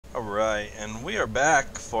Alright, and we are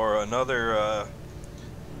back for another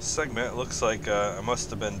segment. It looks like I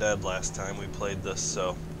must have been dead last time we played this,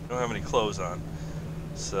 so I don't have any clothes on.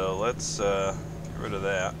 So let's get rid of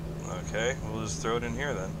that. Okay, we'll just throw it in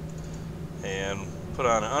here then. And put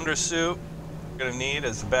on an undersuit. We're going to need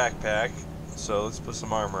is a backpack, so let's put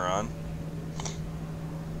some armor on.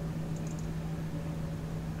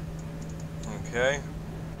 Okay,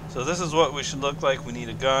 so this is what we should look like. We need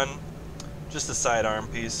a gun, just a sidearm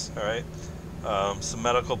piece, alright? Some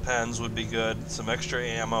medical pens would be good, some extra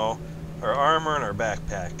ammo, our armor, and our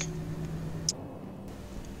backpack.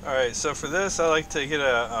 Alright, so for this I like to get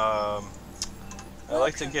a,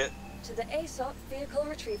 to the ASOP vehicle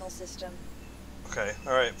retrieval system. Okay,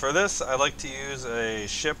 alright, for this I like to use a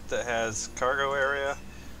ship that has cargo area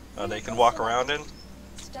they can walk around in.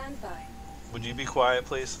 Stand by. Would you be quiet,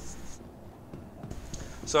 please?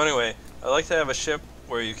 So anyway, I like to have a ship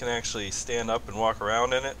where you can actually stand up and walk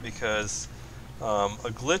around in it, because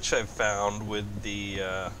a glitch I've found with the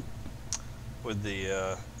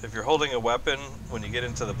if you're holding a weapon, when you get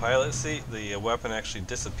into the pilot seat, the weapon actually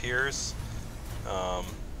disappears.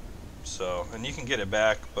 And you can get it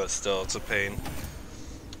back, but still it's a pain.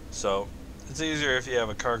 So it's easier if you have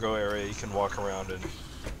a cargo area you can walk around in.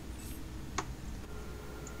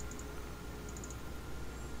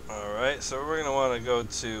 Alright, so we're going to want to go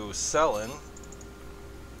to selling,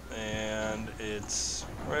 and it's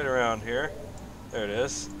right around here. There it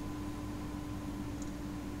is.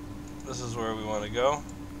 This is where we want to go.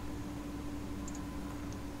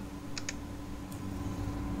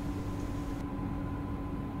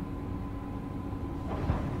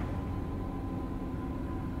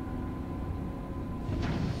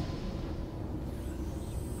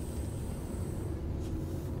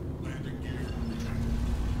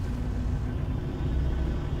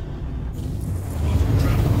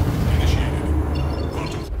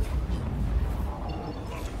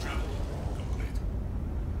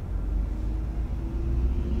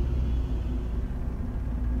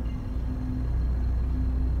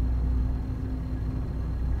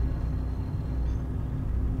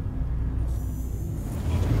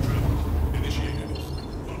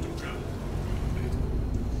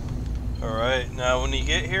 Alright, now when you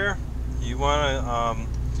get here, you want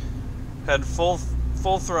to head full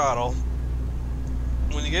throttle.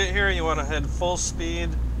 When you get here, you want to head full speed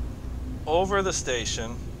over the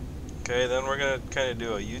station. Okay, then we're going to kind of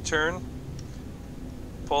do a U-turn.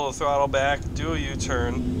 Pull the throttle back, do a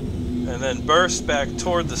U-turn, and then burst back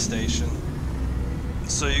toward the station.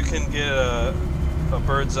 So you can get a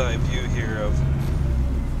bird's eye view here of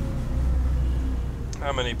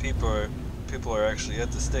how many people are actually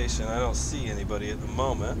at the station. I don't see anybody at the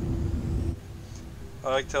moment. I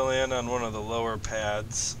like to land on one of the lower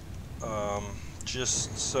pads,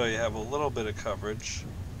 just so you have a little bit of coverage.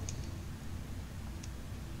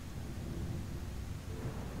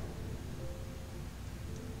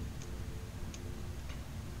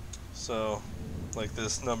 So, like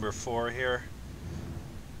this number 4 here,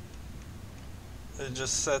 it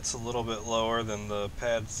just sets a little bit lower than the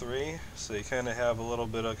pad 3, so you kind of have a little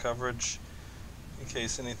bit of coverage in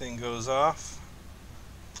case anything goes off.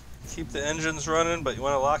 Keep the engines running, but you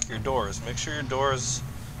want to lock your doors. Make sure your doors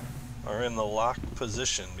are in the locked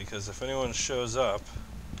position, because if anyone shows up,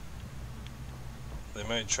 they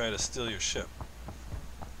might try to steal your ship.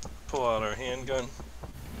 Pull out our handgun.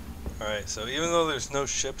 Alright, so even though there's no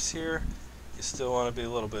ships here, you still want to be a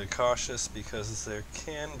little bit cautious, because there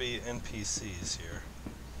can be NPCs here.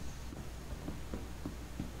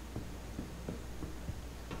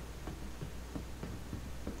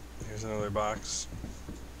 Here's another box.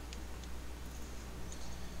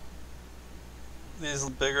 These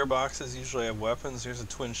bigger boxes usually have weapons. Here's a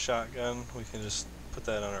twin shotgun. We can just put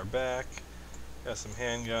that on our back. Got some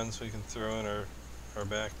handguns we can throw in our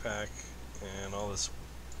backpack, and all this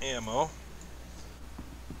ammo.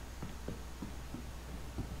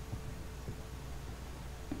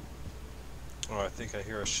 Oh, I think I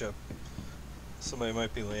hear a ship. Somebody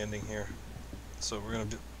might be landing here. So we're going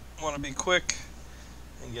to want to be quick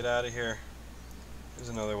and get out of here. Here's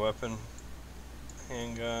another weapon.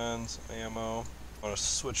 Handgun, some ammo. I want to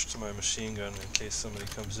switch to my machine gun in case somebody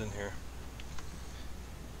comes in here.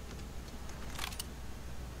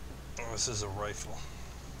 Oh, this is a rifle.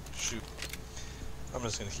 Shoot. I'm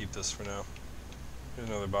just going to keep this for now. Here's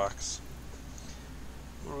another box.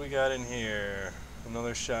 What do we got in here?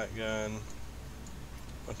 Another shotgun.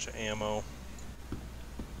 Bunch of ammo.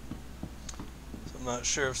 So I'm not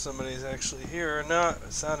sure if somebody's actually here or not.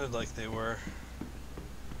 It sounded like they were.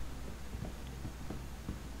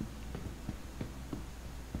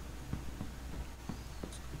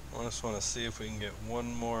 I want to just want to see if we can get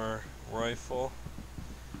one more rifle,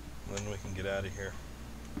 and then we can get out of here.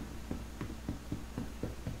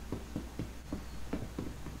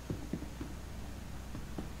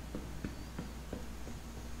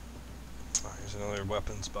 Oh, here's another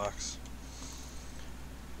weapons box.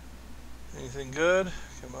 Anything good?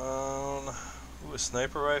 Come on. Ooh, a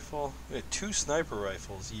sniper rifle. We had 2 sniper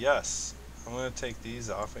rifles. Yes. I'm going to take these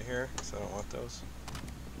off of here because I don't want those.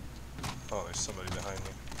 Oh, there's somebody behind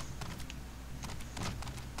me.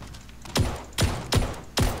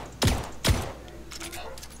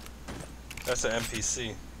 That's an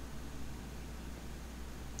NPC.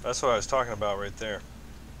 That's what I was talking about right there.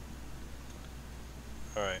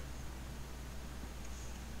 Alright.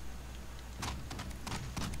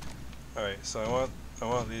 Alright, so I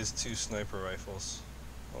want these 2 sniper rifles.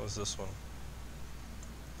 What was this one?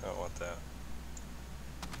 I don't want that.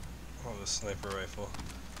 I want this sniper rifle.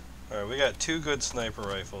 Alright, we got 2 good sniper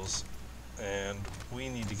rifles, and we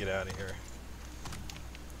need to get out of here.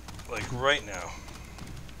 Like right now.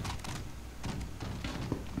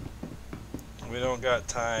 We don't got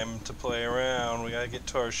time to play around. We gotta get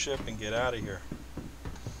to our ship and get out of here.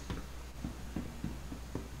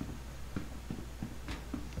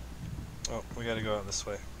 Oh, we gotta go out this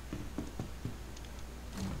way.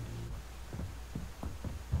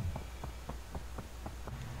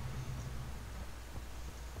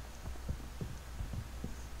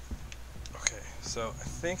 Okay, so I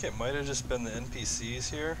think it might have just been the NPCs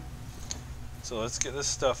here. So let's get this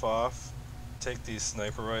stuff off. Take these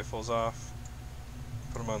sniper rifles off.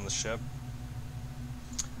 Put them on the ship.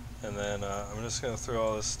 And then I'm just gonna throw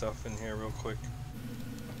all this stuff in here real quick.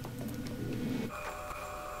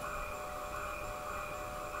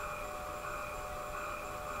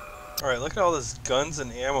 Alright, look at all this guns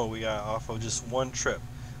and ammo we got off of just one trip.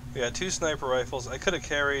 We got 2 sniper rifles. I could have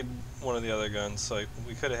carried one of the other guns, so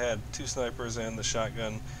we could have had 2 snipers and the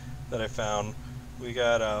shotgun that I found. We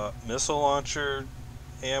got a missile launcher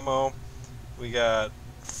ammo. We got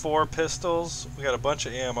 4 pistols. We got a bunch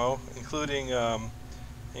of ammo, including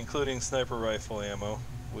sniper rifle ammo,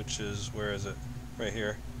 which is, where is it? Right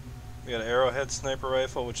here. We got an arrowhead sniper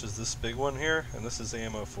rifle, which is this big one here, and this is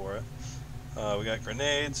ammo for it. We got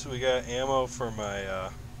grenades, we got ammo for my,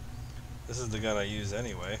 this is the gun I use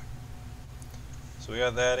anyway. So we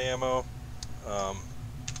got that ammo.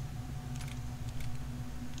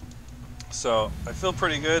 So I feel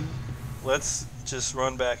pretty good. Let's just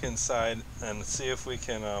run back inside and see if we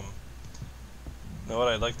can, now what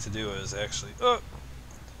I'd like to do is actually, let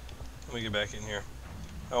me get back in here.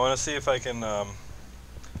 I want to see if I can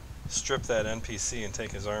strip that NPC and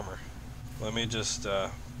take his armor. Let me just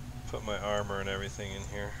put my armor and everything in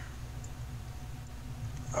here.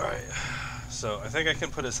 Alright, so I think I can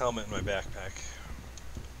put his helmet in my backpack.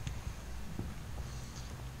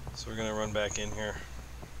 So we're gonna run back in here.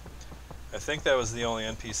 I think that was the only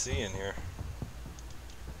NPC in here.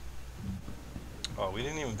 Oh, we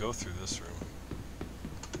didn't even go through this room.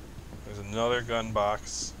 There's another gun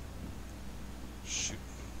box. Shoot.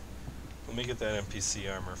 Let me get that NPC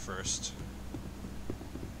armor first.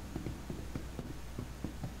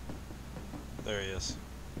 There he is.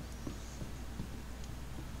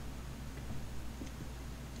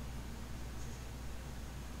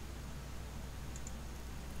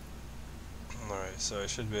 Alright, so I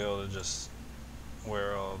should be able to just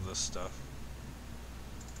wear all of this stuff.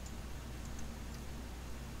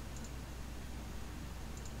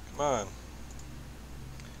 Come on.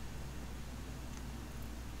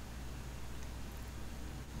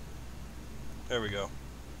 There we go.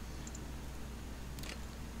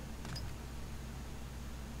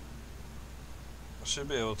 I should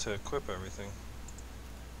be able to equip everything.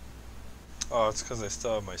 Oh, it's because I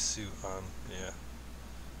still have my suit on. Yeah.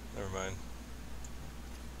 Never mind.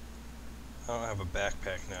 I don't have a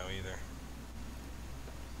backpack now either.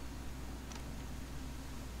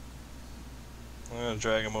 I'm going to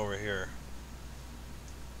drag him over here.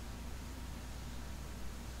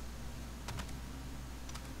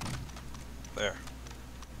 There.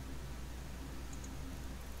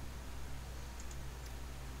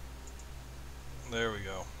 There we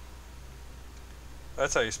go.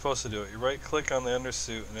 That's how you're supposed to do it. You right click on the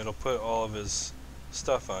undersuit and it'll put all of his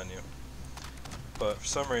stuff on you. But for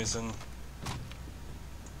some reason,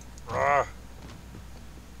 I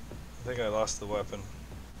think I lost the weapon.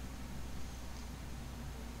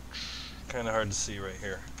 Kind of hard to see right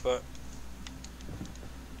here, but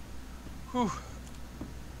whew.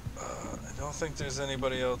 I don't think there's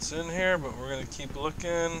anybody else in here, but we're gonna keep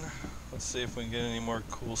looking. Let's see if we can get any more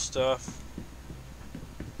cool stuff.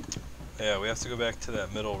 Yeah, we have to go back to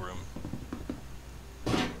that middle room.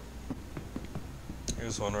 Here's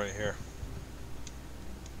There's one right here.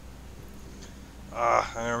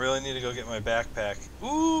 I really need to go get my backpack.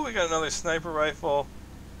 Ooh, we got another sniper rifle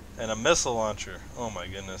and a missile launcher. Oh my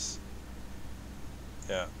goodness.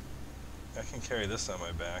 Yeah, I can carry this on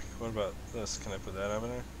my back. What about this? Can I put that on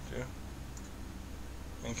there too?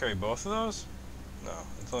 I can carry both of those? No,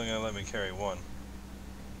 it's only gonna let me carry one.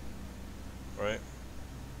 Right?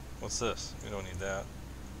 What's this? We don't need that.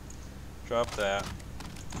 Drop that.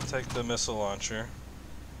 Take the missile launcher.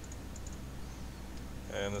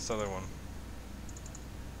 And this other one.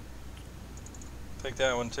 Take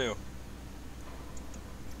that one too.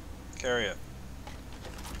 Carry it.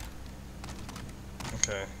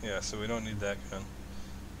 Okay, yeah, so we don't need that gun.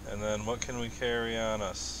 And then what can we carry on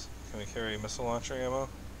us? Can we carry missile launcher ammo?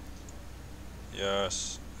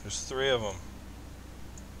 Yes. There's 3 of them.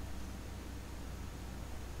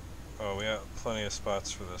 Oh, we got plenty of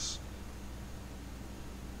spots for this.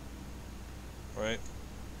 Right?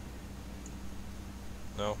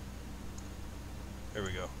 No? Here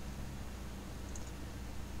we go.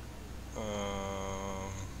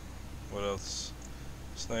 What else?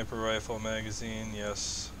 Sniper rifle magazine,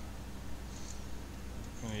 yes.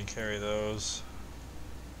 We need to carry those.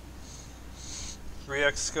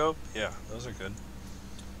 3x scope, yeah, those are good.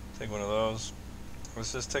 Take one of those.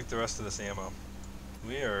 Let's just take the rest of this ammo.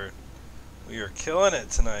 We are killing it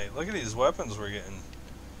tonight. Look at these weapons we're getting.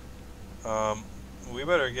 We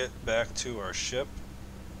better get back to our ship.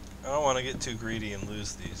 I don't want to get too greedy and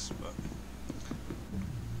lose these, but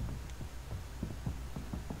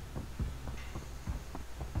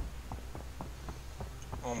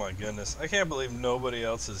oh my goodness. I can't believe nobody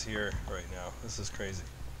else is here right now. This is crazy.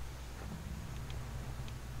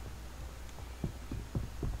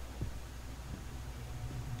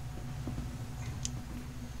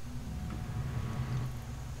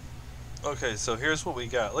 Okay, so here's what we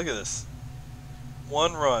got. Look at this.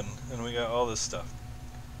 One run, and we got all this stuff.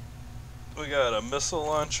 We got a missile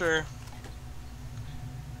launcher.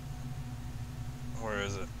 Where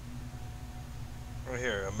is it? Right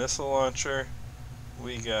here, a missile launcher.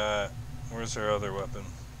 We got, where's our other weapon?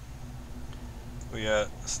 We got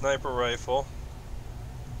a sniper rifle.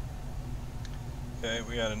 Okay,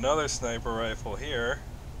 we got another sniper rifle here.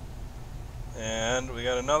 And we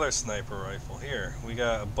got another sniper rifle here. We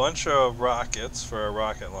got a bunch of rockets for our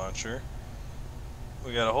rocket launcher.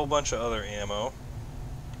 We got a whole bunch of other ammo.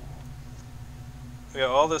 We got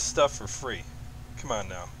all this stuff for free. Come on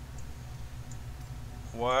now.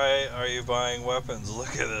 Why are you buying weapons?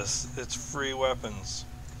 Look at this. It's free weapons.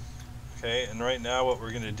 Okay, and right now what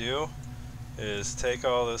we're going to do is take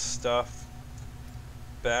all this stuff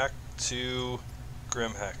back to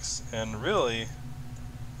Grimhex. And really,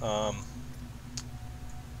 I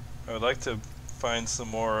would like to find some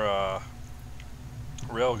more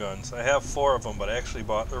railguns. I have 4 of them, but I actually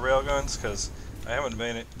bought the railguns because I haven't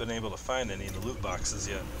been able to find any in the loot boxes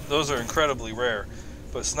yet. Those are incredibly rare.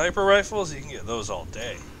 But sniper rifles, you can get those all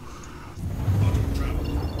day.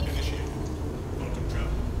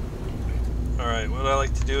 Alright, what I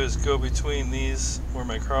like to do is go between these, where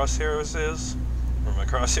my crosshairs is. Where my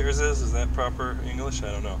crosshairs is that proper English?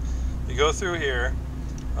 I don't know. You go through here.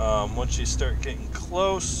 Once you start getting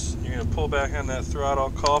close, you're going to pull back on that throttle,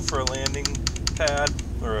 call for a landing pad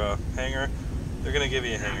or a hangar. They're going to give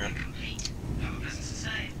you a hangar.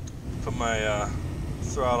 Put my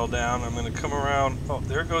throttle down. I'm going to come around. Oh,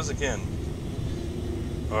 there it goes again.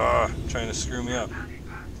 Trying to screw me up.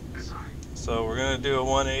 So we're going to do a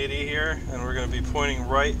 180 here, and we're going to be pointing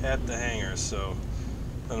right at the hangar, so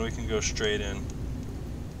then we can go straight in.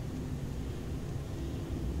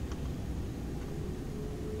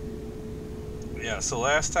 Yeah, so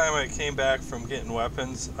last time I came back from getting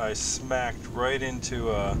weapons, I smacked right into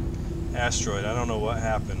a asteroid. I don't know what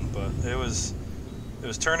happened, but it was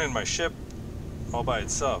turning my ship all by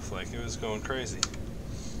itself. Like, it was going crazy.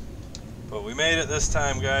 But we made it this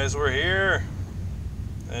time, guys. We're here.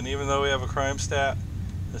 And even though we have a crime stat,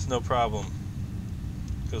 it's no problem.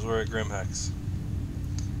 Because we're at Grimhex.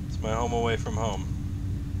 It's my home away from home.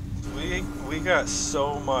 We got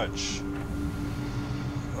so much.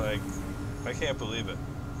 Like, I can't believe it.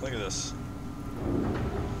 Look at this.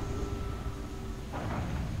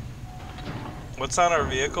 What's on our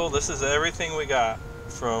vehicle? This is everything we got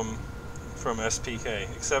from SPK,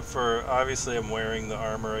 except for, obviously, I'm wearing the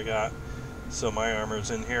armor I got, so my armor's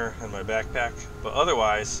in here and my backpack. But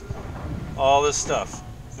otherwise, all this stuff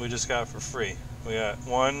we just got for free. We got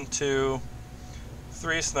 1, 2,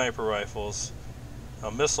 3 sniper rifles, a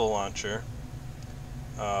missile launcher,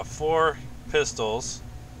 4 pistols,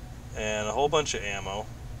 and a whole bunch of ammo.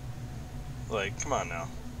 Like, come on now.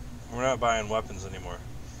 We're not buying weapons anymore.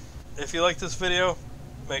 If you like this video,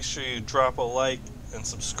 make sure you drop a like and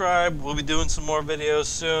subscribe. We'll be doing some more videos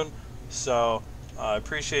soon, so I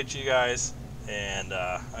appreciate you guys, and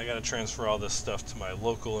I gotta transfer all this stuff to my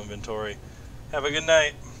local inventory. Have a good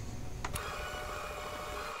night.